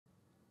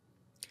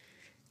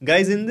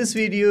Guys, in this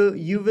video,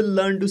 you will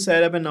learn to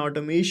set up an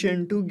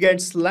automation to get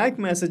Slack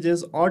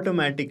messages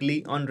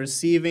automatically on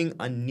receiving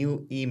a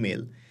new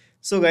email.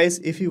 So guys,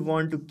 if you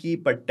want to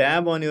keep a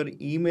tab on your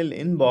email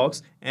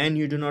inbox and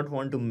you do not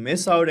want to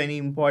miss out any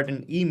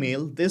important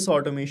email, this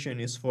automation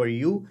is for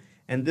you.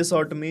 And this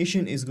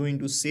automation is going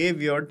to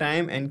save your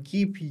time and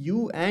keep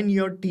you and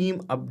your team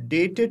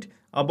updated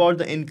about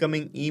the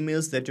incoming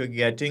emails that you're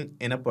getting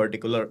in a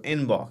particular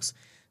inbox.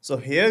 So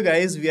here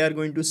guys, we are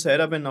going to set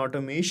up an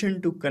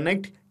automation to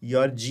connect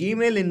your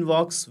Gmail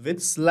inbox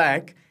with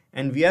Slack,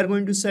 and we are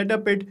going to set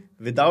up it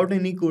without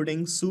any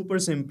coding, super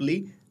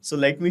simply. So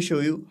let me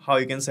show you how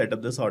you can set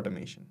up this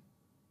automation.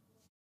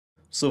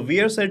 So we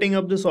are setting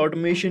up this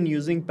automation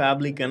using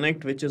Pabbly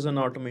Connect, which is an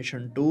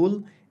automation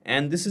tool.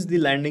 And this is the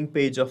landing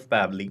page of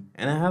Pabbly.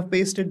 And I have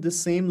pasted the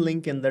same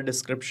link in the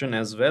description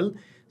as well.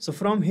 So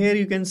from here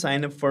you can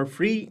sign up for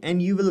free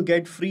and you will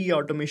get free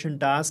automation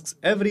tasks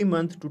every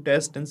month to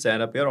test and set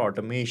up your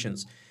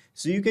automations.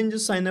 So you can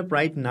just sign up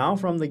right now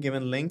from the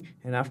given link,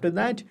 and after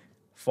that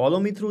follow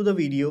me through the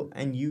video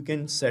and you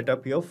can set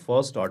up your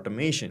first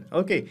automation.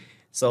 Okay,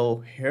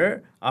 so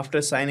here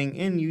after signing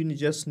in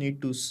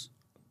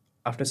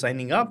after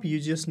signing up, you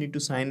just need to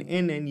sign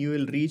in and you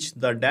will reach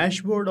the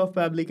dashboard of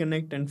Pabbly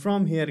Connect. And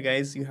from here,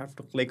 guys, you have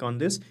to click on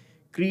this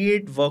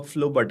Create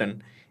Workflow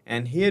button.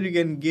 And here you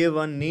can give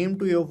a name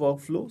to your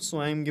workflow.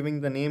 So I'm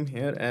giving the name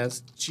here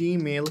as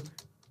Gmail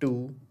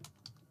to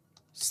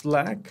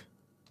Slack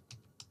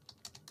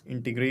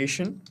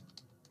integration.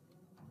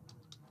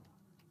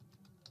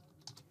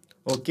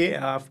 Okay,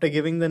 after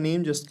giving the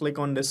name, just click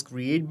on this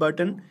Create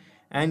button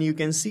and you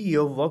can see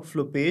your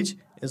workflow page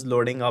is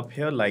loading up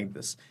here like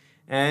this.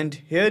 And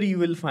here you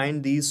will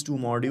find these two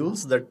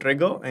modules, the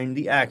trigger and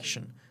the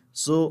action.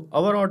 So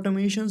our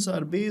automations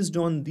are based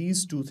on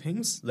these two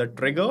things, the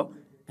trigger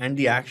and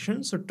the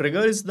action. So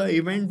trigger is the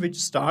event which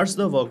starts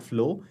the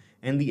workflow,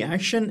 and the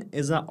action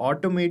is an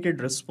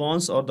automated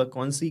response or the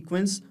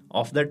consequence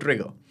of the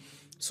trigger.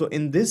 So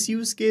in this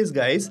use case,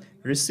 guys,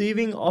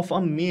 receiving of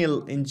a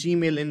mail in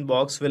Gmail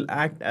inbox will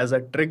act as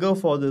a trigger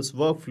for this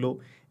workflow,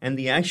 and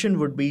the action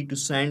would be to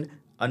send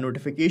a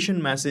notification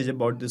message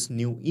about this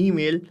new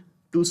email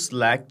to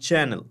Slack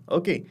channel.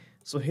 Okay,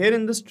 so here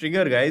in this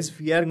trigger, guys,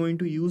 we are going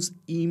to use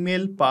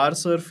email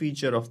parser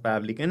feature of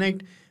Pabbly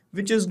Connect,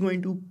 which is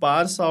going to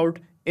parse out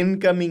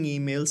incoming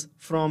emails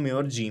from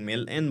your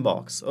Gmail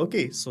inbox.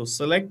 Okay, so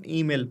select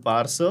email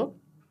parser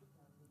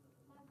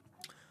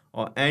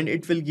and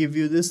it will give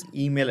you this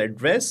email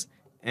address,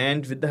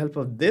 and with the help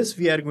of this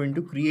we are going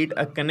to create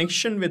a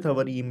connection with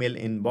our email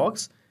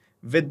inbox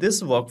with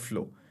this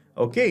workflow.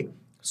 Okay,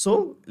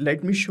 so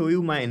let me show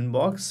you my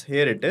inbox.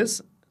 Here it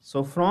is.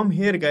 So from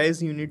here,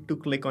 guys, you need to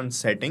click on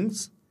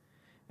settings,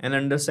 and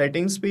under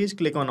settings page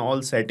click on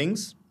all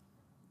settings.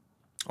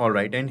 All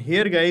right, and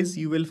here, guys,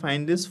 you will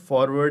find this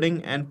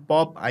forwarding and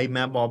pop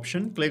IMAP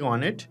option. Click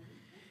on it,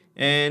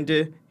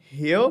 and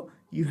here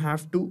you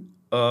have to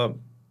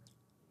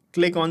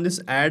click on this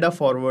add a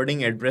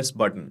forwarding address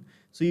button.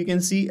 So you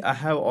can see I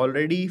have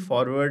already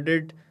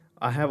added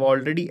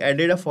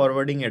a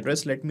forwarding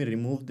address. Let me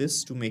remove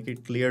this to make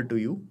it clear to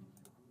you.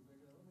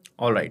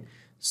 All right,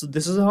 so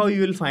this is how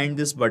you will find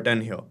this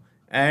button here,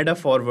 add a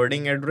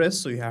forwarding address.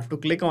 So you have to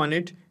click on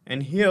it,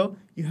 and here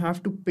you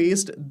have to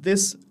paste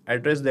this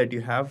address that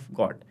you have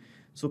got.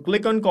 So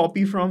click on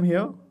copy from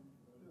here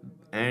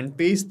and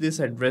paste this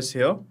address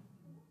here,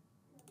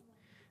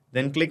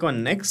 then click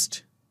on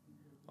next.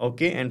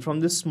 Okay, and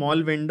from this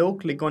small window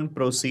click on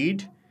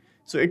proceed.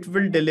 So it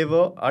will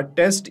deliver a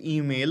test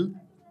email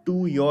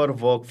to your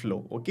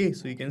workflow. Okay,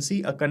 so you can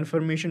see a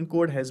confirmation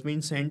code has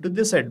been sent to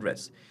this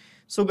address.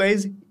 So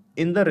guys,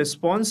 in the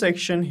response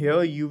section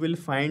here you will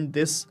find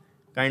this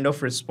kind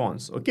of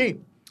response. Okay,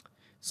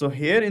 so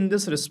here in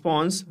this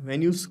response,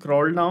 when you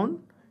scroll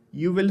down,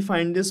 you will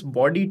find this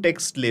body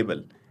text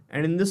label,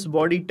 and in this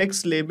body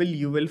text label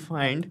you will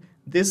find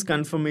this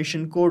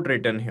confirmation code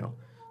written here.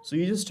 So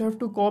you just have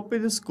to copy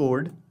this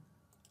code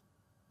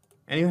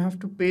and you have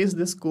to paste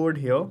this code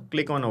here.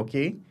 Click on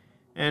OK,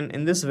 and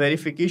in this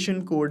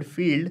verification code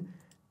field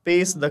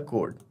paste the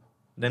code,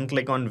 then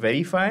click on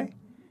verify,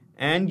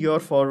 and your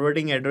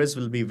forwarding address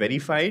will be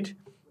verified.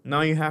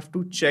 Now you have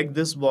to check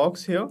this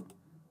box here.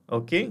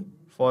 Okay,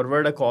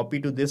 forward a copy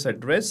to this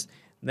address,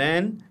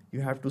 then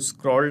you have to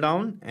scroll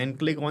down and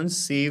click on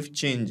save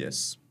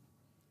changes.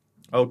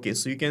 Okay,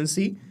 so you can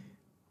see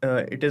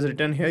it is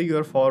written here, you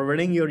are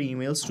forwarding your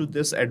emails to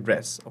this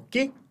address.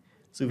 Okay,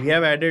 so we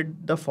have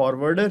added the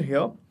forwarder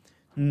here.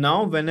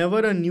 Now whenever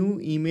a new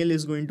email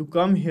is going to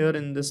come here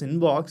in this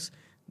inbox,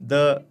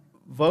 the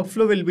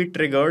workflow will be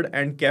triggered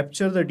and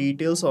capture the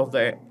details of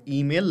the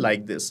email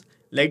like this.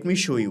 Let me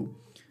show you.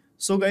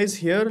 So guys,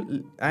 here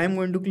I am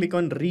going to click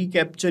on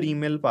recapture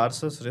email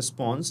parsers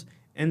response,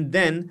 and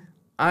then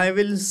I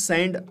will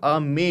send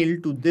a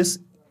mail to this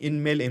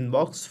email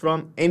inbox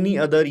from any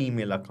other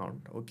email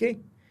account. Okay,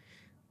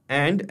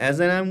 and as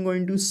I am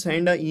going to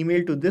send an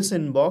email to this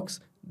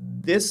inbox,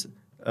 this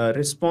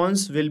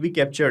response will be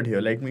captured here.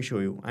 Let me show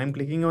you. I'm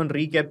clicking on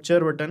recapture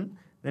button,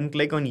 then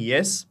click on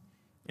yes,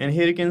 And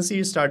here you can see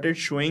it started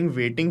showing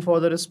waiting for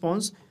the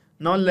response.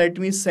 Now let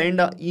me send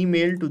an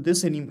email to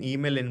this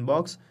email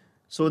inbox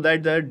so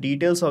that the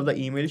details of the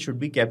email should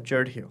be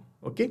captured here.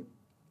 Okay.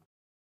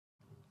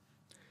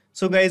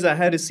 So guys, I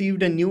have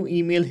received a new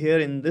email here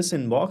in this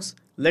inbox.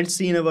 Let's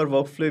see in our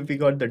workflow if we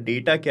got the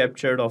data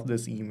captured of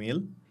this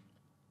email.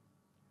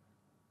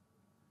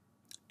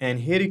 And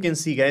here you can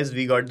see guys,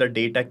 we got the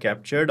data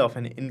captured of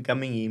an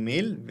incoming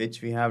email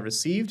which we have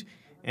received.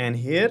 And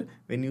here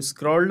when you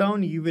scroll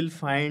down, you will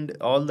find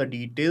all the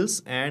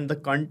details and the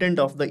content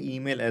of the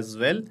email as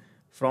well.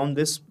 From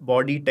this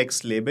body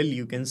text label,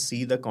 you can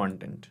see the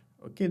content.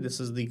 Okay,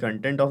 this is the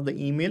content of the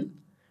email,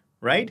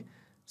 right?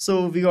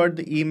 So we got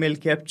the email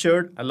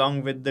captured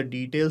along with the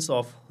details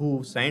of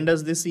who sent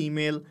us this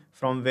email,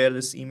 from where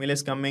this email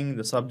is coming,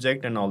 the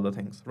subject and all the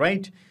things,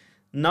 right?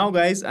 Now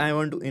guys, I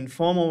want to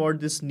inform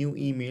about this new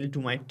email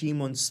to my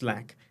team on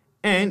Slack.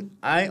 And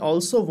I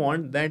also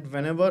want that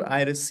whenever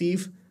I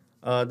receive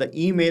the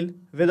email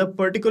with a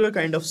particular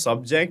kind of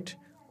subject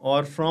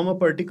or from a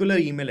particular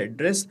email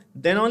address,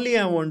 then only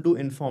I want to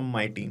inform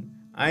my team.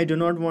 I do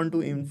not want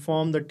to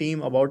inform the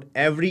team about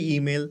every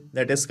email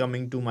that is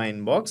coming to my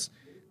inbox.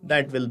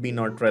 That will be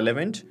not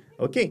relevant.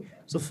 Okay,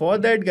 so for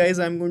that guys,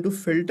 I'm going to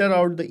filter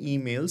out the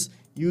emails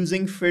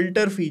using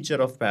filter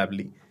feature of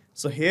Pabbly.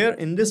 So here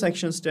in this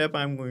action step,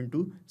 I'm going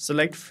to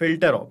select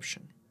filter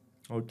option.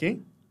 Okay,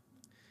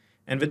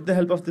 and with the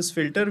help of this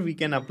filter, we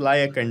can apply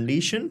a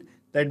condition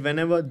that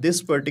whenever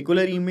this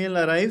particular email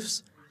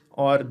arrives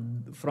or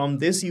from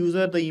this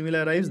user the email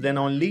arrives, then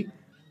only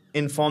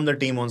inform the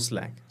team on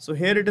Slack. So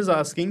here it is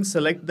asking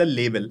select the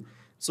label.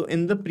 So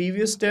in the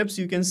previous steps,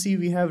 you can see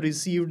we have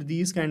received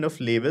these kind of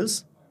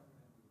labels.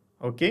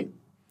 Okay,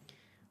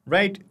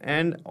 right,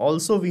 and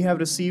also we have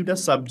received a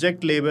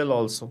subject label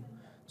also.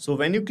 So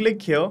when you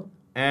click here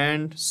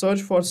and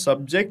search for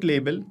subject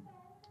label,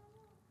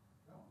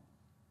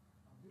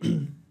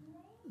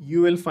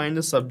 you will find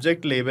the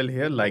subject label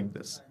here like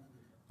this.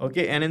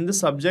 Okay, and in the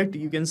subject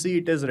you can see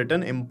it is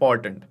written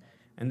important,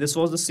 and this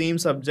was the same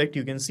subject,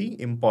 you can see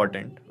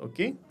important.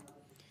 Okay,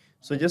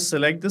 so just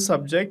select the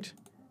subject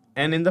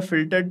and in the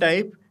filter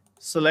type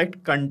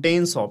select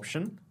contains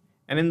option,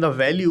 and in the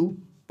value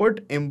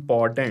put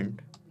important.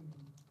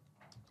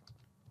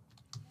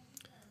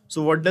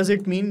 So what does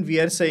it mean? We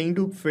are saying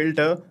to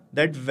filter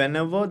that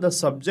whenever the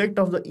subject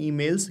of the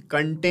emails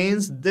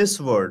contains this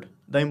word,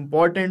 the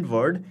important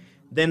word,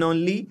 then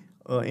only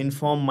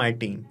inform my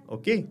team.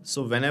 Okay,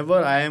 so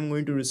whenever I am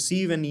going to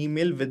receive an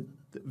email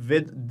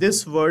with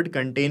this word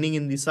containing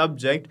in the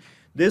subject,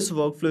 this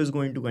workflow is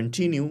going to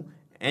continue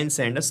and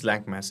send a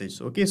Slack message.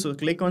 Okay, so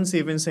click on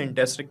save and send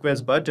test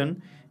request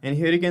button, and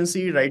here you can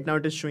see right now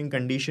it is showing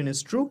condition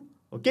is true.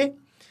 Okay,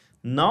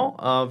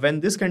 now when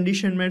this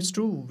condition meets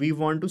true, we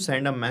want to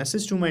send a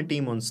message to my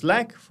team on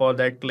Slack. For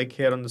that, click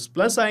here on this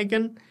plus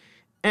icon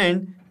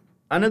and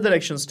another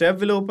action step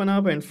will open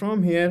up, and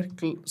from here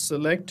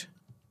select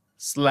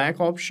Slack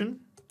option,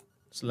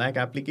 Slack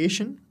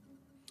application,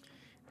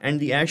 and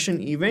the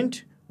action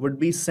event would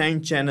be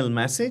send channel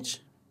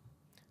message.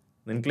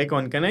 Then click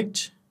on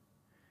connect.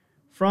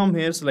 From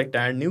here select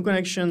add new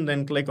connection,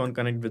 then click on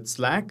connect with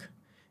Slack,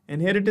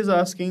 and here it is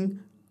asking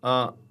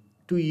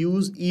to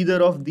use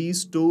either of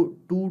these two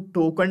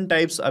token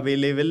types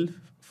available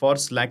for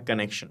Slack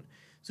connection.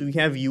 So we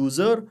have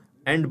user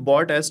and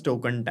bot as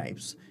token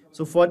types.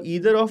 So for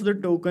either of the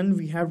token,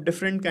 we have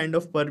different kind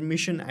of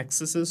permission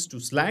accesses to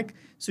Slack.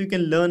 So you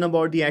can learn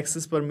about the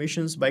access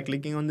permissions by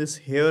clicking on this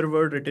here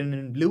word written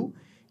in blue.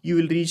 You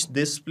will reach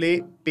this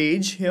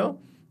page here,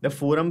 the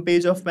forum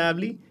page of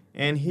Pabbly,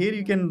 and here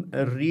you can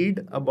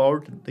read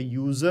about the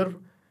user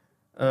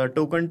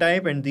token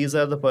type, and these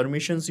are the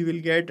permissions you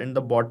will get, and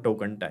the bot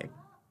token type.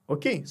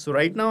 Okay, so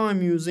right now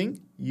I'm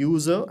using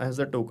user as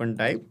the token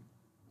type.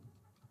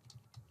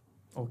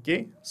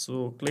 Okay,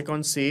 so click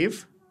on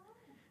save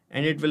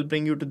and it will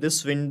bring you to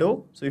this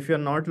window. So if you're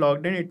not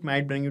logged in, it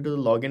might bring you to the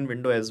login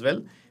window as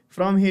well.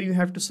 From here you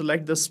have to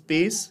select the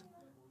space,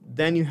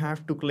 then you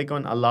have to click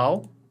on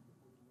allow,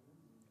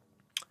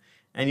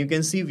 and you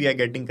can see we are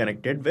getting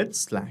connected with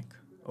Slack.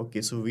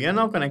 Okay, so we are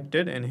now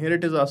connected, and here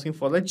it is asking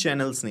for the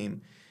channel's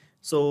name.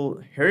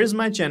 So here is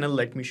my channel,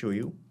 let me show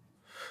you.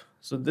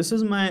 So this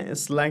is my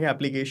Slack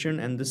application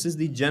and this is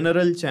the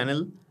general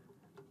channel.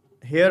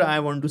 Here I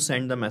want to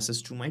send the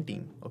message to my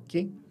team.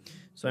 Okay,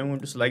 so I'm going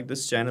to select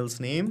this channel's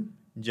name,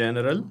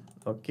 general.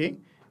 Okay,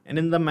 and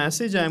in the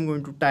message I'm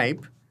going to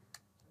type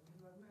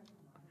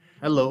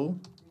hello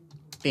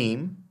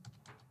team,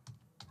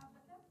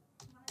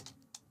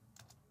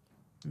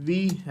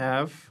 we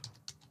have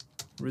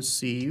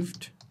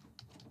received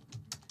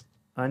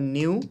a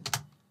new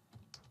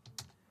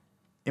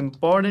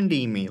important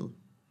email.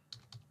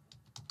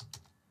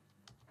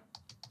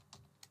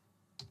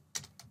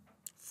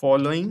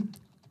 Following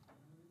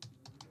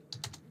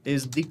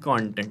is the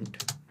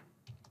content.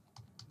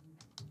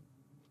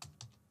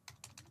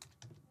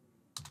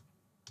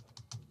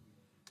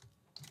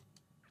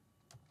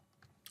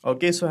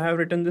 Okay, so I have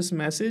written this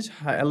message.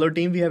 Hello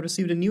team, we have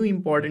received a new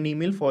important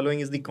email. Following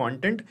is the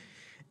content.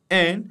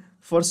 And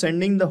for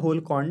sending the whole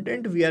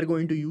content, we are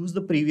going to use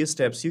the previous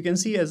steps. You can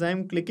see as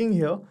I'm clicking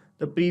here,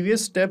 the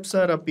previous steps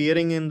are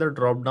appearing in the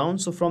drop down.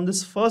 So from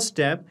this first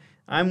step,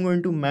 I'm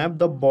going to map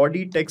the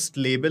body text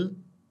label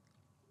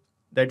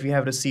that we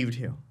have received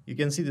here. You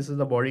can see this is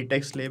the body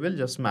text label,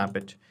 just map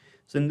it.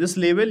 So in this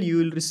label, you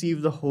will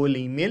receive the whole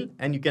email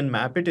and you can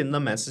map it in the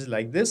message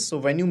like this. So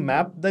when you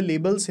map the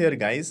labels here,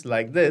 guys,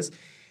 like this,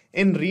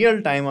 in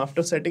real time,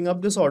 after setting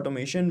up this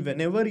automation,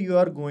 whenever you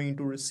are going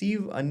to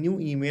receive a new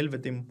email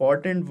with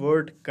important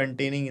word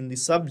containing in the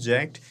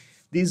subject,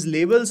 these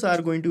labels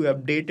are going to be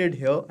updated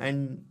here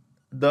and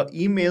the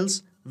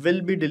emails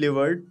will be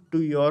delivered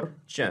to your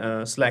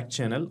Slack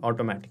channel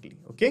automatically.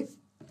 Okay.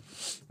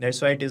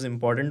 That's why it is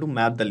important to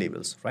map the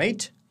labels,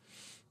 right?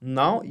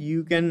 Now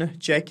you can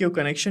check your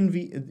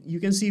connection.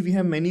 You can see we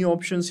have many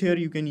options here.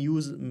 You can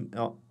use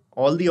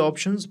all the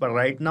options, but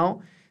right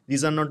now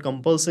these are not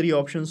compulsory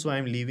options, so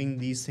I'm leaving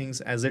these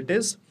things as it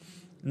is.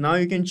 Now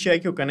you can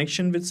check your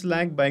connection with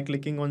Slack by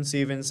clicking on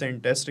Save and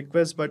Send Test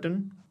Request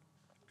button.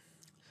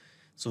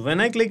 So when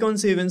I click on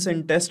Save and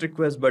Send Test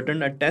Request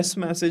button, a test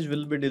message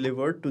will be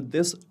delivered to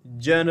this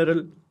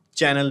general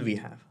channel we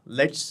have.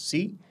 Let's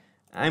see.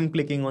 I'm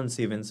clicking on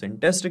Save and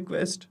Send Test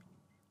Request,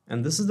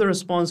 and this is the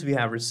response we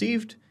have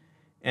received.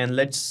 And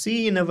let's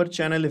see in our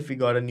channel if we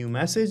got a new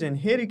message. And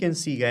here you can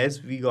see,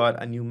 guys, we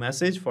got a new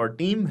message for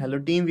team. Hello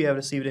team, we have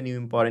received a new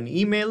important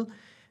email.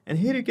 And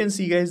here you can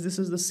see, guys, this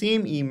is the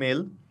same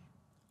email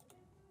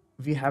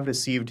we have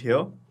received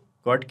here,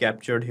 got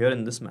captured here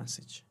in this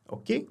message.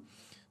 Okay.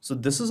 So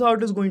this is how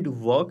it is going to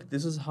work.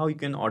 This is how you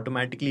can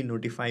automatically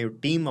notify your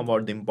team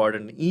about the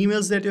important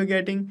emails that you're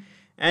getting.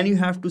 And you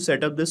have to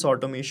set up this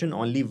automation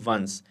only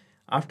once.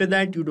 After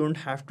that, you don't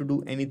have to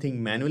do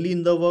anything manually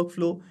in the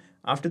workflow.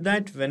 After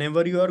that,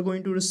 whenever you are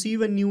going to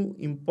receive a new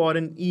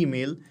important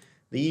email,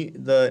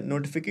 the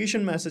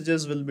notification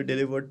messages will be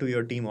delivered to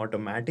your team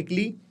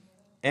automatically.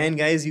 And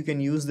guys, you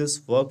can use this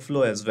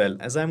workflow as well,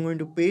 as I'm going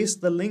to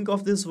paste the link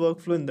of this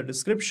workflow in the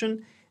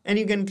description, and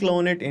you can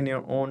clone it in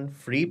your own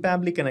free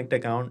Pabbly Connect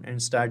account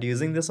and start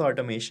using this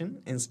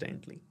automation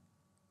instantly.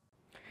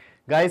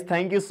 Guys,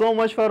 thank you so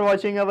much for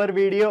watching our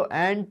video,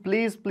 and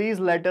please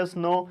let us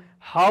know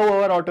how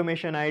our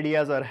automation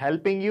ideas are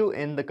helping you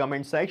in the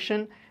comment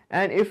section.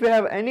 And if you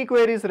have any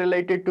queries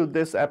related to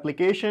this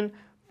application,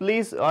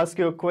 please ask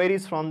your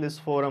queries from this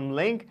forum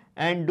link,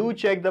 and do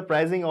check the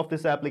pricing of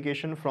this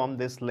application from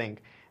this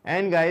link.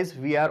 And guys,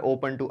 we are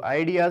open to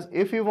ideas.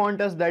 If you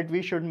want us that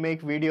we should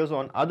make videos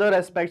on other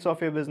aspects of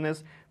your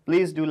business,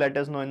 please do let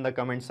us know in the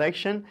comment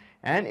section.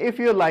 And if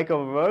you like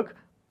our work,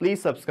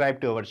 please subscribe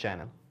to our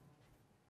channel.